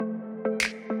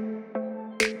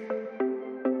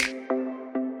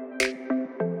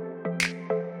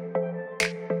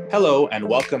Hello, and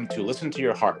welcome to Listen to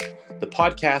Your Heart, the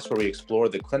podcast where we explore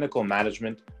the clinical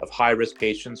management of high-risk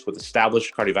patients with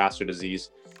established cardiovascular disease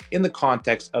in the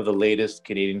context of the latest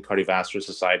Canadian Cardiovascular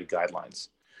Society guidelines.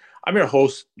 I'm your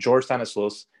host, George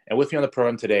Stanislaus, and with me on the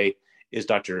program today is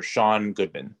Dr. Sean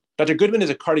Goodman. Dr. Goodman is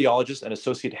a cardiologist and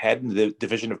associate head in the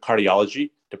Division of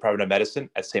Cardiology, Department of Medicine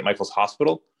at St. Michael's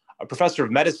Hospital, a professor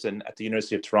of medicine at the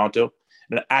University of Toronto,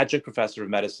 and an adjunct professor of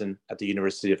medicine at the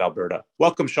University of Alberta.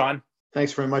 Welcome, Sean.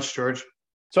 Thanks very much, George.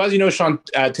 So as you know, Sean,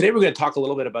 today we're going to talk a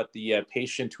little bit about the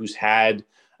patient who's had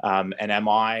an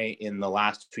MI in the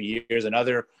last 2 years,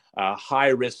 another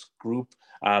high-risk group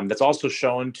that's also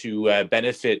shown to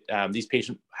benefit. These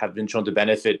patients have been shown to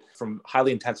benefit from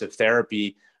highly intensive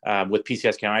therapy with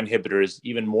PCSK9 inhibitors,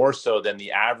 even more so than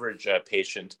the average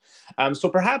patient. So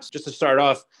perhaps just to start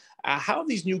off, how have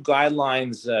these new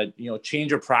guidelines,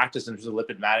 change your practice in terms of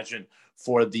lipid management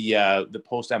for the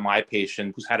post-MI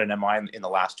patient who's had an MI in the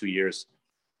last 2 years?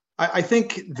 I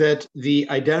think that the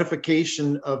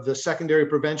identification of the secondary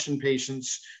prevention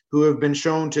patients who have been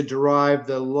shown to derive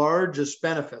the largest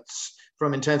benefits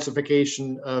from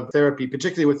intensification of therapy,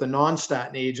 particularly with the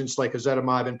non-statin agents like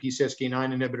ezetimibe and PCSK9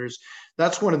 inhibitors,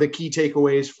 that's one of the key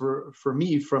takeaways for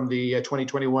me from the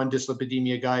 2021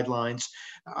 dyslipidemia guidelines.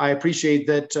 I appreciate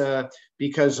that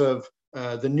because of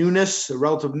the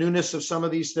relative newness of some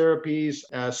of these therapies,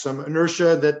 some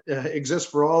inertia that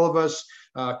exists for all of us,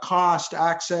 cost,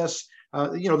 access.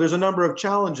 There's a number of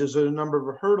challenges and a number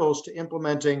of hurdles to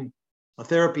implementing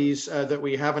therapies that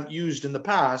we haven't used in the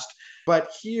past.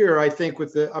 But here, I think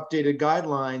with the updated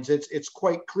guidelines, it's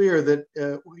quite clear that,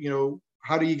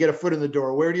 how do you get a foot in the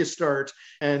door? Where do you start?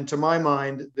 And to my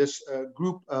mind, this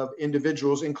group of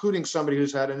individuals, including somebody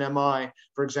who's had an MI,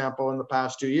 for example, in the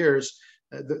past 2 years,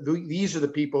 these are the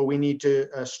people we need to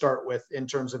start with in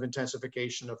terms of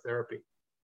intensification of therapy.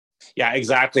 Yeah,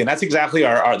 exactly, and that's exactly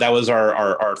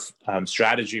our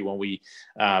strategy when we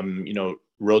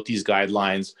wrote these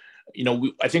guidelines.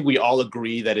 I think we all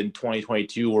agree that in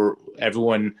 2022, where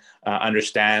everyone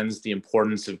understands the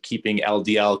importance of keeping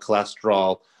LDL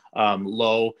cholesterol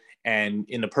low, and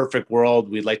in a perfect world,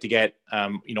 we'd like to get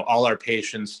all our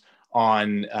patients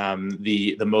on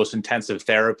the most intensive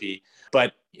therapy.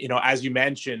 But as you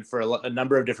mentioned, for a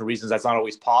number of different reasons, that's not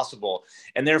always possible.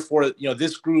 And therefore,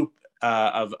 this group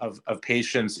of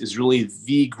patients is really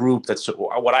the group that's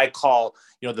what I call,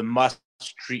 the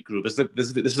must-treat group. This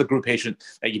is a group patient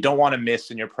that you don't want to miss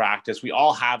in your practice. We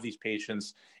all have these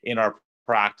patients in our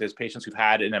practice, patients who've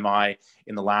had an MI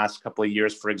in the last couple of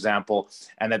years, for example,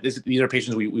 and that these are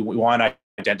patients we want to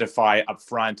identify up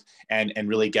front and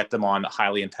really get them on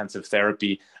highly intensive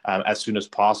therapy as soon as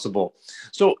possible.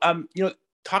 So,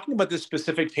 talking about this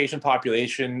specific patient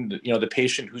population, the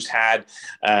patient who's had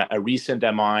a recent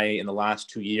MI in the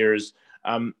last 2 years,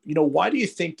 why do you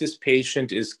think this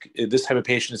type of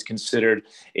patient is considered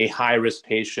a high-risk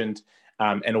patient,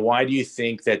 and why do you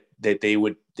think that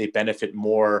they benefit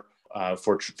more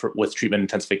with treatment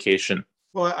intensification?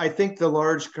 Well, I think the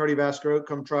large cardiovascular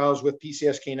outcome trials with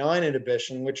PCSK9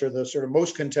 inhibition, which are the sort of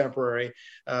most contemporary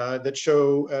that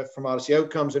show from Odyssey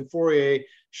Outcomes and Fourier,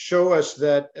 show us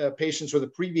that patients with a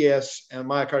previous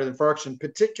myocardial infarction,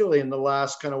 particularly in the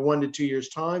last kind of 1 to 2 years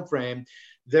time frame,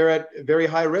 they're at very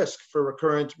high risk for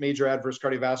recurrent major adverse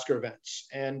cardiovascular events.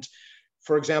 And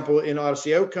for example, in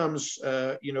Odyssey Outcomes,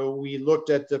 we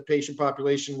looked at the patient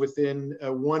population within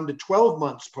 1 to 12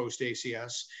 months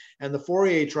post-ACS. And the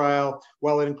Fourier trial,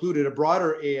 while it included a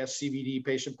broader ASCVD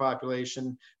patient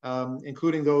population,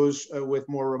 including those with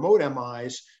more remote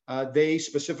MIs, they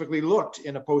specifically looked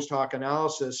in a post-hoc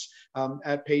analysis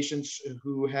at patients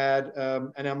who had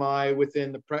an MI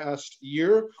within the past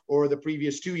year or the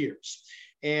previous 2 years.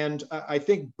 And I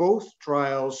think both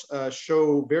trials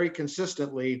show very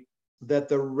consistently that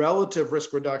the relative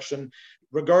risk reduction,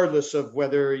 regardless of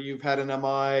whether you've had an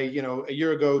MI, a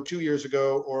year ago, 2 years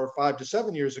ago, or 5 to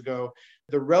 7 years ago,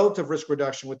 the relative risk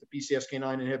reduction with the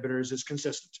PCSK9 inhibitors is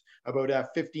consistent, about a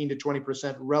 15 to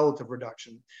 20% relative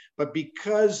reduction. But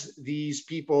because these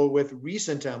people with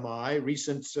recent MI,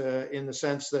 in the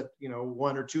sense that,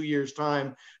 1 or 2 years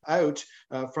time out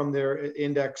from their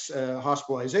index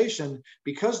hospitalization,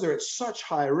 because they're at such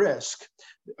high risk,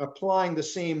 applying the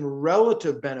same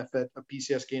relative benefit of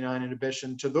PCSK9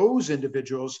 inhibition to those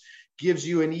individuals gives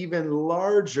you an even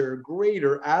larger,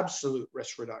 greater absolute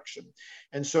risk reduction.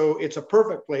 And so it's a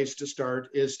perfect place to start,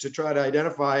 is to try to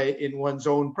identify in one's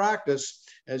own practice,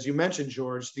 as you mentioned,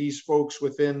 George, these folks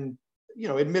within,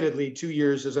 admittedly 2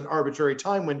 years is an arbitrary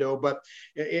time window, but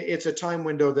it's a time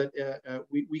window that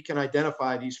we can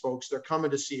identify these folks. They're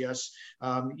coming to see us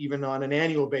even on an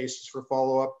annual basis for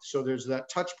follow-up. So there's that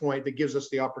touch point that gives us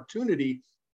the opportunity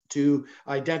to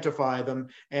identify them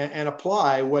and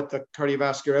apply what the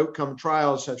cardiovascular outcome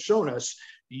trials have shown us.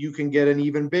 You can get an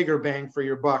even bigger bang for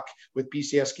your buck with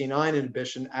PCSK9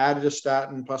 inhibition, added a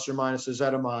statin plus or minus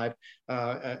ezetimibe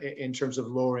in terms of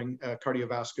lowering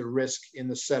cardiovascular risk in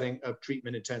the setting of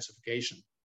treatment intensification.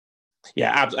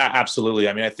 Yeah, absolutely.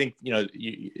 I mean, I think,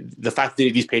 the fact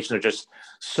that these patients are just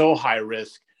so high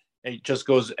risk, it just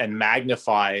goes and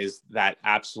magnifies that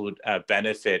absolute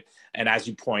benefit. And as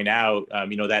you point out,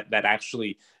 that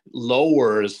actually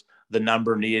lowers the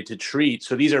number needed to treat.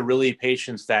 So these are really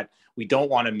patients that we don't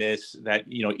want to miss, that,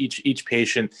 each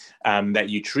patient that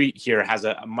you treat here has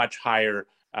a much higher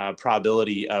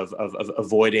probability of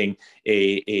avoiding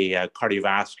a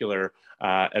cardiovascular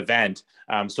event.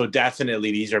 So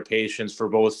definitely these are patients for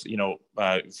both,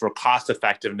 for cost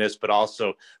effectiveness, but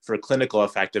also for clinical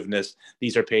effectiveness.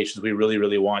 These are patients we really,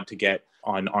 really want to get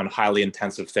on highly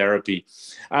intensive therapy.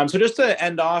 So just to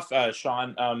end off,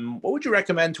 Sean, what would you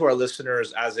recommend to our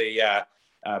listeners as a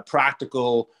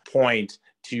practical point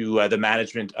to the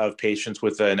management of patients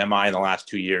with an MI in the last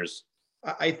 2 years?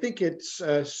 I think it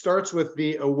starts with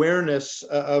the awareness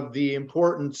of the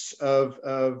importance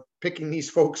of picking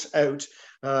these folks out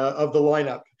of the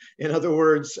lineup. In other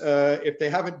words, if they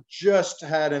haven't just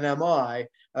had an MI,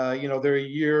 they're a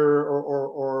year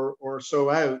or so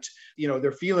out,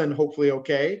 they're feeling hopefully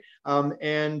okay.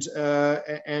 And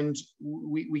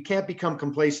we can't become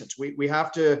complacent. We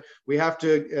have to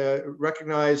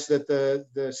recognize that the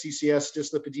CCS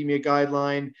dyslipidemia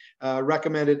guideline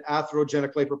recommended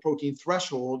atherogenic lipoprotein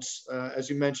thresholds, as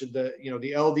you mentioned, the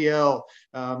LDL,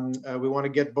 we want to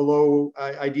get below,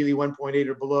 ideally 1.8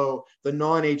 or below, the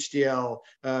non-HDL,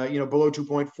 below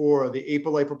 2.4, the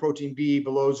apolipoprotein B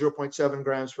below 0.7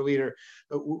 grams per liter.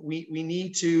 We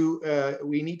need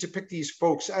to pick these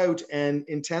folks out and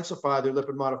intensify their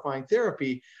lipid modifying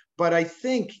therapy. But I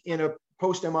think in a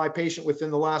post-MI patient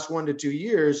within the last 1 to 2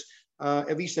 years,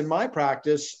 at least in my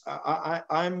practice,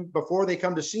 I'm before they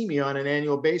come to see me on an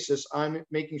annual basis, I'm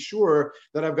making sure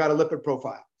that I've got a lipid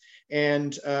profile.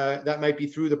 And that might be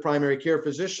through the primary care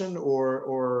physician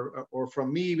or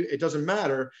from me, it doesn't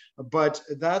matter, but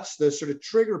that's the sort of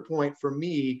trigger point for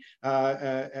me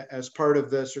as part of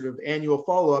the sort of annual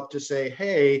follow-up to say,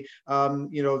 hey,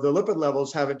 the lipid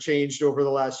levels haven't changed over the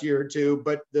last year or two,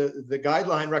 but the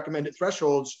guideline recommended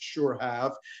thresholds sure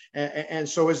have, and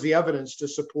so is the evidence to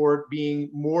support being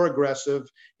more aggressive,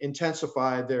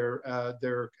 intensify their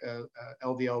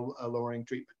LDL lowering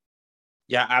treatment.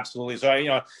 Yeah, absolutely.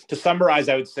 So, to summarize,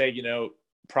 I would say,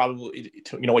 probably,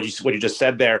 what you just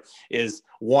said there is,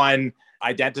 one,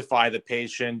 identify the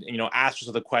patient, ask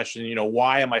yourself the question,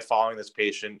 why am I following this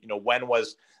patient? When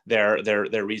was their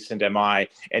recent MI?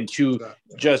 And two,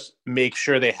 just make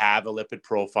sure they have a lipid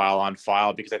profile on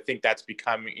file, because I think that's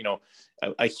become,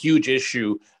 a huge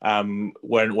issue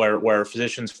where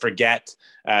physicians forget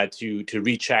to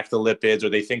recheck the lipids, or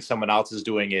they think someone else is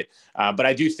doing it. But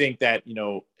I do think that,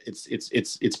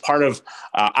 it's part of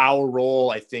our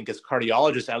role, I think, as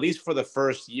cardiologists, at least for the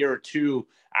first year or two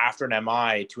after an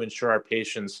MI, to ensure our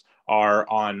patients are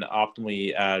on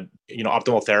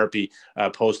optimal therapy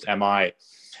post MI.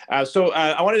 So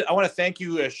I want to thank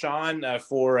you, Sean,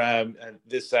 for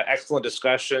this excellent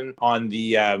discussion on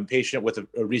the patient with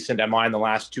a recent MI in the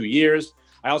last 2 years.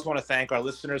 I also want to thank our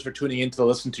listeners for tuning in to the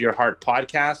Listen to Your Heart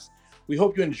podcast. We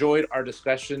hope you enjoyed our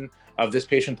discussion of this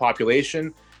patient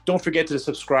population. Don't forget to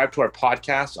subscribe to our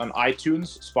podcast on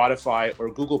iTunes, Spotify, or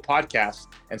Google Podcasts,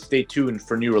 and stay tuned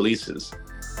for new releases.